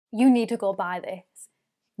you need to go buy this.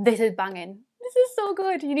 This is banging. This is so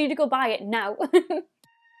good. You need to go buy it now.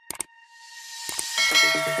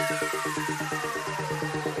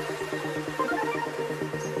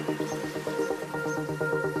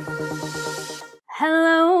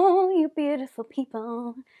 Hello, you beautiful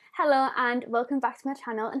people. Hello and welcome back to my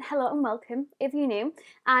channel, and hello and welcome if you're new.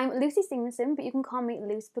 I'm LuceStephenson, but you can call me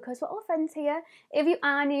Luce because we're all friends here. If you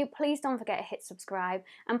are new, please don't forget to hit subscribe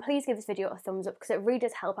and please give this video a thumbs up because it really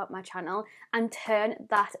does help out my channel, and turn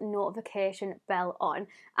that notification bell on.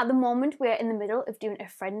 At the moment, we're in the middle of doing a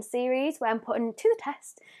Friends series where I'm putting to the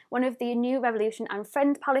test one of the new Revolution and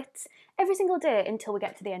Friends palettes every single day until we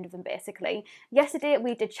get to the end of them, basically. Yesterday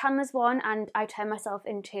we did Chandler's one and I turned myself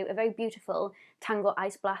into a very beautiful Tango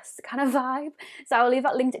Ice Blast kind of vibe, so I'll leave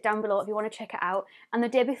that linked down below if you want to check it out. And the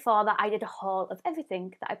day before that I did a haul of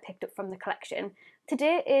everything that I picked up from the collection.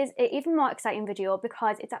 Today is an even more exciting video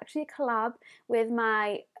because it's actually a collab with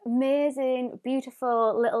my amazing,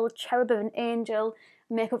 beautiful little cherub of an angel,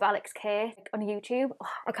 makeupwithalixkate, on YouTube. Oh,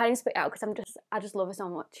 I can't even spit it out because I just love her so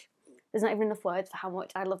much. There's not even enough words for how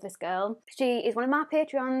much I love this girl. She is one of my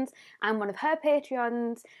Patreons. I'm one of her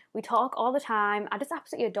Patreons. We talk all the time. I just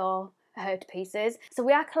absolutely adore her to pieces. So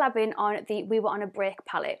we are collabing on the We Were On A Break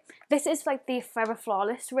palette. This is like the Forever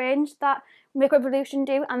Flawless range that Makeup Revolution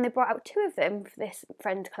do, and they brought out 2 of them for this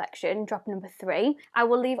Friend collection, drop number 3. I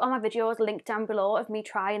will leave all my videos linked down below of me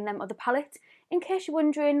trying them other palettes in case you're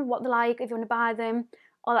wondering what they're like, if you want to buy them,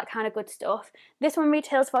 all that kind of good stuff. This one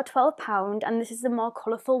retails for £12 and this is the more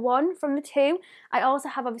colourful one from the 2. I also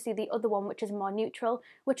have obviously the other one which is more neutral,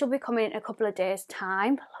 which will be coming in a couple of days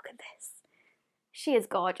time. But look at this. She is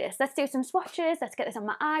gorgeous. Let's do some swatches. Let's get this on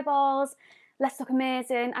my eyeballs. Let's look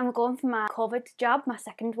amazing. I'm going for my COVID jab, my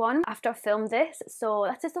second one, after I filmed this. So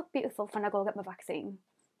let's just look beautiful when I go get my vaccine.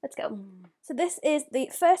 Let's go. So this is the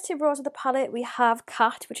first 2 rows of the palette. We have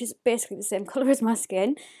Cat, which is basically the same colour as my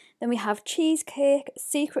skin. Then we have Cheesecake,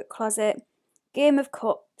 Secret Closet, Game of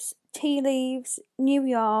Cups, Tea Leaves, New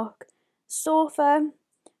York, Sofa,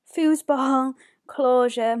 Foosball,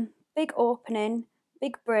 Closure, Big Opening,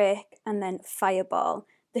 Big Break, and then Fireball.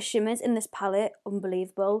 The shimmers in this palette,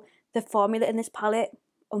 unbelievable. The formula in this palette,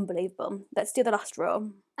 unbelievable. Let's do the last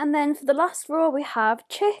row. And then for the last row we have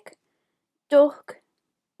Chick, Duck,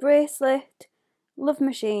 Bracelet, Love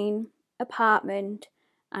Machine, Apartment,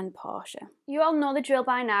 and Porsche. You all know the drill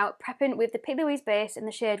by now. Prepping with the P. Louise base in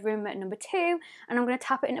the shade Room number 2, and I'm going to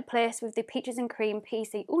tap it into place with the Peaches and Cream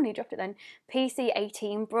PC, oh no, dropped it then,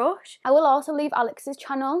 PC18 brush. I will also leave Alex's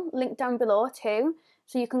channel linked down below too,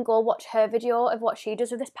 so you can go watch her video of what she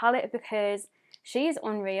does with this palette because she is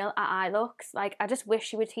unreal at eye looks. Like, I just wish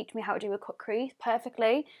she would teach me how to do a cut crease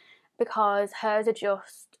perfectly because hers are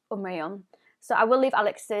just unreal. So I will leave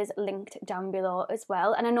Alex's linked down below as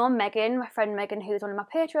well. And I know Megan, my friend Megan, who's one of my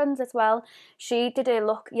patrons as well, she did a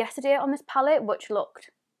look yesterday on this palette which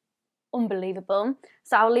looked unbelievable.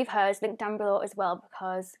 So I'll leave hers linked down below as well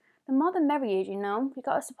because the more the merrier, you know. We've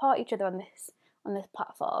got to support each other on this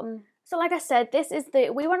platform. So like I said, this is the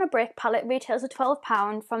We Want a Break palette, retails for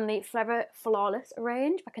 £12 from the Forever Flawless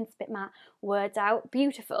range. If I can spit my words out,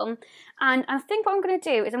 beautiful. And I think what I'm going to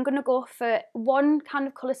do is I'm going to go for one kind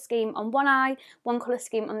of colour scheme on one eye, one colour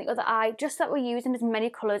scheme on the other eye, just so that we're using as many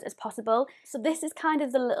colours as possible. So this is kind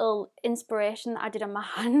of the little inspiration that I did on my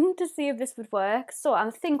hand to see if this would work. So I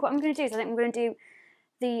think what I'm going to do is I think I'm going to do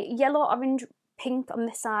the yellow, orange, pink on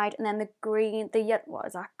this side, and then the green, what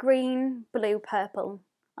is that? Green, blue, purple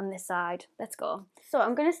on this side. Let's go. So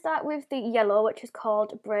I'm going to start with the yellow, which is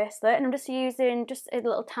called Bracelet, and I'm just using just a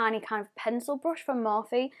little tiny kind of pencil brush from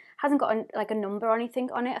Morphe. Hasn't got like a number or anything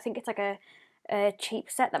on it. I think it's like a cheap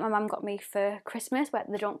set that my mum got me for Christmas where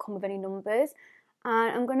they don't come with any numbers.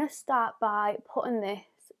 And I'm going to start by putting this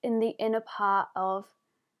in the inner part of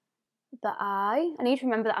the eye. I need to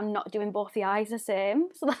remember that I'm not doing both the eyes the same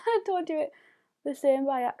so that I don't do it the same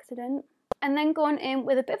by accident. And then going in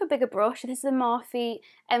with a bit of a bigger brush. This is the Morphe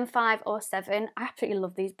M507. I absolutely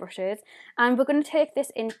love these brushes. And we're going to take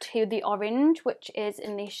this into the orange, which is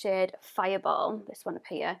in the shade Fireball, this one up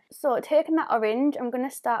here. So taking that orange, I'm going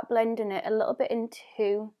to start blending it a little bit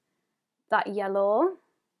into that yellow.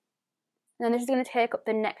 And then this is going to take up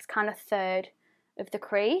the next kind of third of the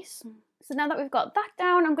crease. So now that we've got that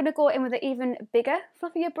down, I'm going to go in with an even bigger,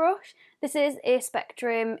 fluffier brush. This is a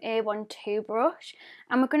Spectrum A12 brush.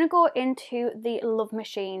 And we're going to go into the Love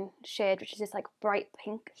Machine shade, which is this like bright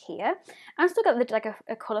pink here. I'm still got like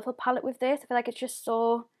a colourful palette with this. I feel like it's just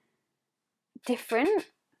so different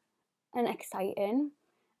and exciting.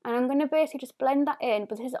 And I'm going to basically just blend that in,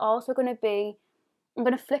 but this is also going to be, I'm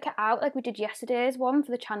going to flick it out like we did yesterday's one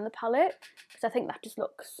for the Chandler palette, because I think that just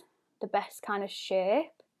looks the best kind of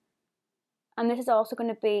shape. and this is also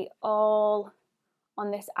going to be all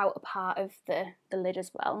on this outer part of the lid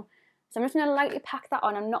as well. So I'm just going to lightly pack that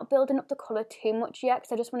on. I'm not building up the colour too much yet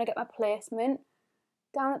because I just want to get my placement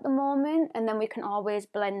down at the moment, and then we can always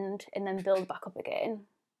blend and then build back up again.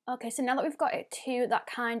 Okay, so now that we've got it to that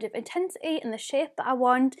kind of intensity and the shape that I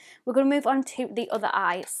want, we're going to move on to the other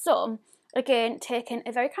eye. So again, taking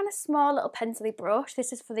a very kind of small little pencil-y brush.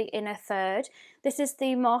 This is for the inner third. This is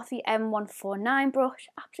the Morphe M149 brush.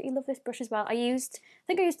 Absolutely love this brush as well. I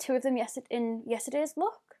think I used two of them in yesterday's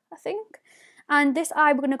look, I think. And this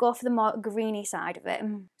eye, we're going to go for the more greeny side of it.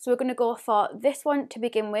 So we're going to go for this one to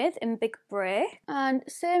begin with in Big Break. And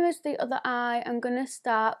same as the other eye, I'm going to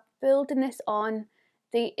start building this on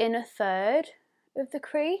the inner third of the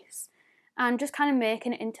crease and just kind of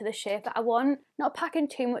making it into the shape that I want. Not packing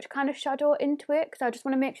too much kind of shadow into it because I just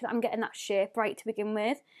want to make sure that I'm getting that shape right to begin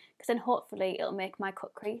with, because then hopefully it'll make my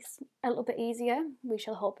cut crease a little bit easier. We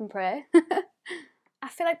shall hope and pray. I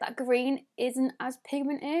feel like that green isn't as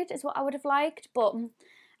pigmented as what I would have liked, but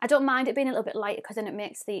I don't mind it being a little bit lighter because then it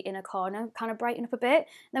makes the inner corner kind of brighten up a bit.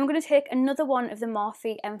 Then we're going to take another one of the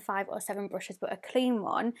Morphe M507 brushes, but a clean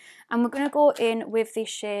one, and we're going to go in with the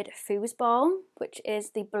shade Foosball, which is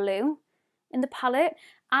the blue in the palette.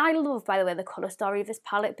 I love, by the way, the colour story of this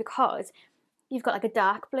palette because you've got like a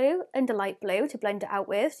dark blue and a light blue to blend it out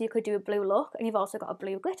with, so you could do a blue look, and you've also got a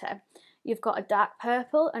blue glitter. You've got a dark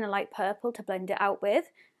purple and a light purple to blend it out with,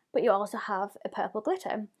 but you also have a purple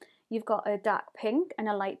glitter. You've got a dark pink and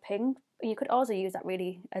a light pink. You could also use that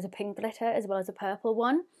really as a pink glitter as well as a purple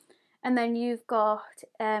one. And then you've got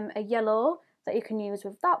a yellow that you can use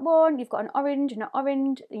with that one. You've got an orange and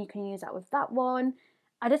you can use that with that one.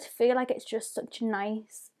 I just feel like it's just such a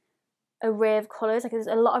nice array of colours. Like there's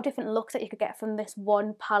a lot of different looks that you could get from this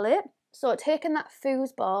one palette. So taking that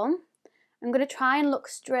foosball, I'm going to try and look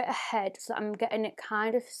straight ahead so that I'm getting it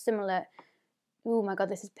kind of similar. Oh my god,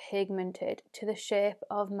 this is pigmented, to the shape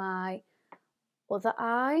of my other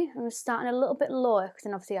eye. I'm starting a little bit lower because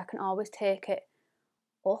then obviously I can always take it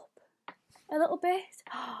up a little bit.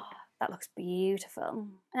 Oh, that looks beautiful.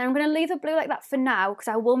 And I'm going to leave the blue like that for now because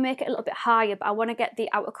I will make it a little bit higher, but I want to get the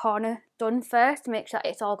outer corner done first to make sure that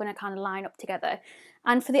it's all going to kind of line up together.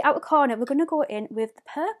 And for the outer corner, we're going to go in with the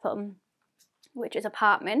purple, which is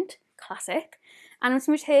Apartment, classic. And I'm just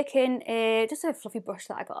going to be taking just a fluffy brush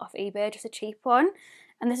that I got off eBay, just a cheap one.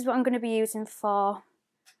 And this is what I'm going to be using for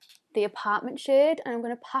the Apartment shade. And I'm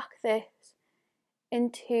going to pack this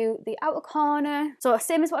into the outer corner. So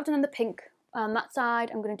same as what I've done on the pink on that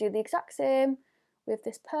side, I'm going to do the exact same with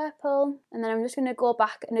this purple. And then I'm just going to go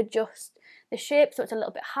back and adjust the shape so it's a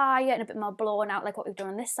little bit higher and a bit more blown out like what we've done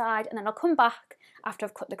on this side. And then I'll come back after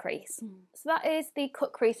I've cut the crease. So that is the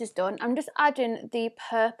cut creases done. I'm just adding the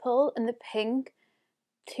purple and the pink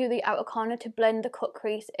to the outer corner to blend the cut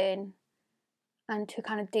crease in and to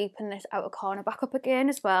kind of deepen this outer corner back up again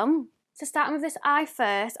as well. So starting with this eye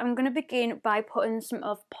first, I'm going to begin by putting some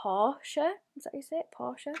of Portia, is that how you say it?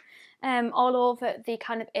 Portia? All over the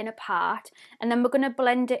kind of inner part, and then we're going to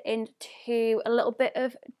blend it into a little bit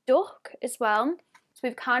of Duck as well. So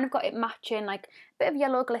we've kind of got it matching, like a bit of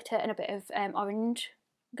yellow glitter and a bit of orange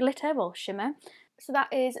glitter or shimmer. So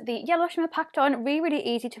that is the yellow shimmer packed on. Really, really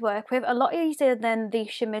easy to work with. A lot easier than the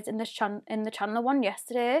shimmers in the Chandler one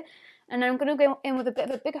yesterday. And then I'm going to go in with a bit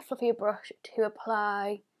of a bigger, fluffier brush to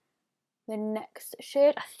apply the next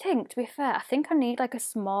shade. I think, to be fair, I think I need like a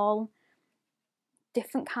small,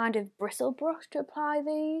 different kind of bristle brush to apply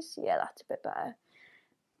these. Yeah, that's a bit better.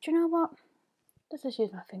 Do you know what? Let's just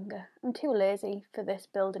use my finger. I'm too lazy for this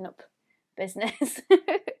building up business.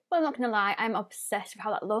 Well, I'm not gonna lie, I'm obsessed with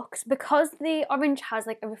how that looks because the orange has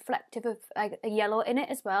like a reflective of like a yellow in it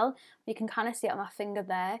as well. You can kind of see it on my finger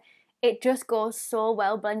there. It just goes so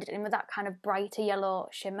well blended in with that kind of brighter yellow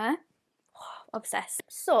shimmer. Oh, obsessed.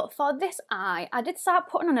 So for this eye, I did start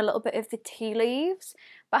putting on a little bit of the tea leaves,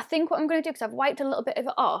 but I think what I'm going to do, because I've wiped a little bit of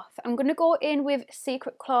it off, I'm going to go in with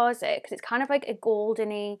Secret Closet because it's kind of like a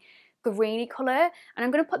goldeny, greeny colour, and I'm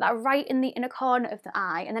going to put that right in the inner corner of the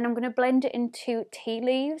eye, and then I'm going to blend it into tea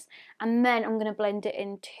leaves, and then I'm going to blend it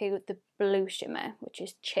into the blue shimmer, which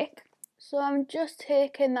is Chick. So I'm just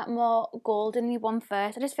taking that more goldeny one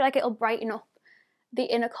first. I just feel like it'll brighten up the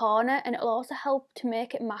inner corner, and it'll also help to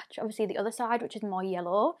make it match obviously the other side, which is more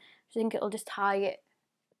yellow. So I think it'll just tie it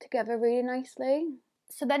together really nicely.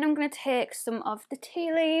 So then I'm going to take some of the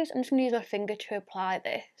tea leaves. I'm just going to use my finger to apply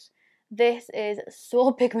this. This is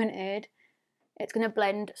so pigmented. It's going to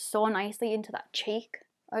blend so nicely into that cheek.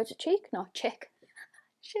 Oh, is it cheek? No, Chick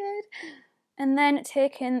shade. And then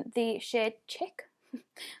taking the shade Chick,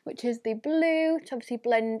 which is the blue, to obviously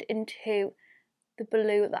blend into the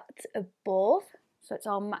blue that's above. so it's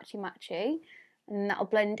all matchy, and that'll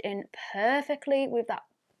blend in perfectly with that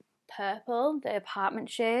purple, the apartment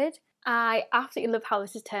shade. I absolutely love how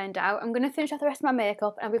this has turned out. I'm going to finish off the rest of my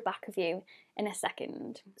makeup and I'll be back with you in a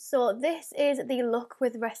second. So this is the look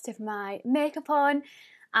with the rest of my makeup on.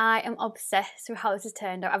 I am obsessed with how this has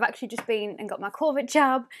turned out. I've actually just been and got my COVID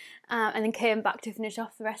jab and then came back to finish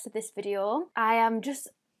off the rest of this video. I am just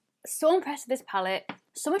so impressed with this palette.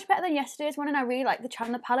 So much better than yesterday's one, and I really like the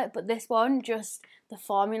Chandler palette, but this one, just the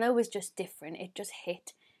formula was just different. It just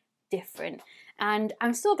hit different. And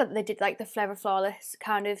I'm so glad that they did like the Forever Flawless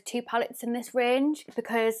kind of 2 palettes in this range,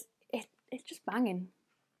 because it's just banging.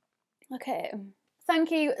 Okay.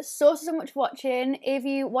 Thank you so much for watching. If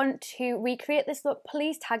you want to recreate this look,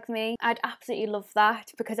 please tag me. I'd absolutely love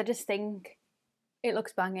that, because I just think it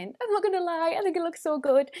looks banging. I'm not gonna lie, I think it looks so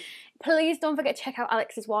good. Please don't forget to check out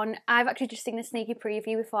Alex's one. I've actually just seen a sneaky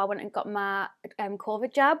preview before I went and got my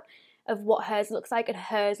COVID jab of what hers looks like, and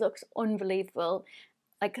hers looks unbelievable.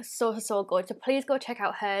 Like so good. So please go check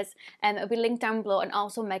out hers, and it'll be linked down below, and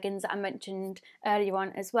also Megan's that I mentioned earlier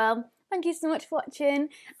on as well. Thank you so much for watching,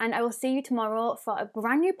 and I will see you tomorrow for a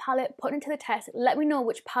brand new palette, putting it to the test. Let me know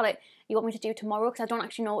which palette you want me to do tomorrow, because I don't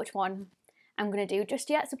actually know which one I'm going to do just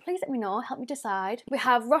yet, so please let me know, help me decide. We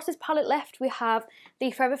have Ross's palette left, we have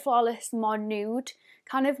the Forever Flawless more nude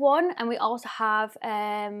kind of one, and we also have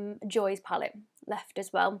Joy's palette left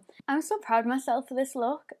as well. I'm so proud of myself for this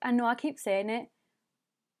look. I know I keep saying it,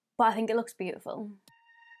 but I think it looks beautiful.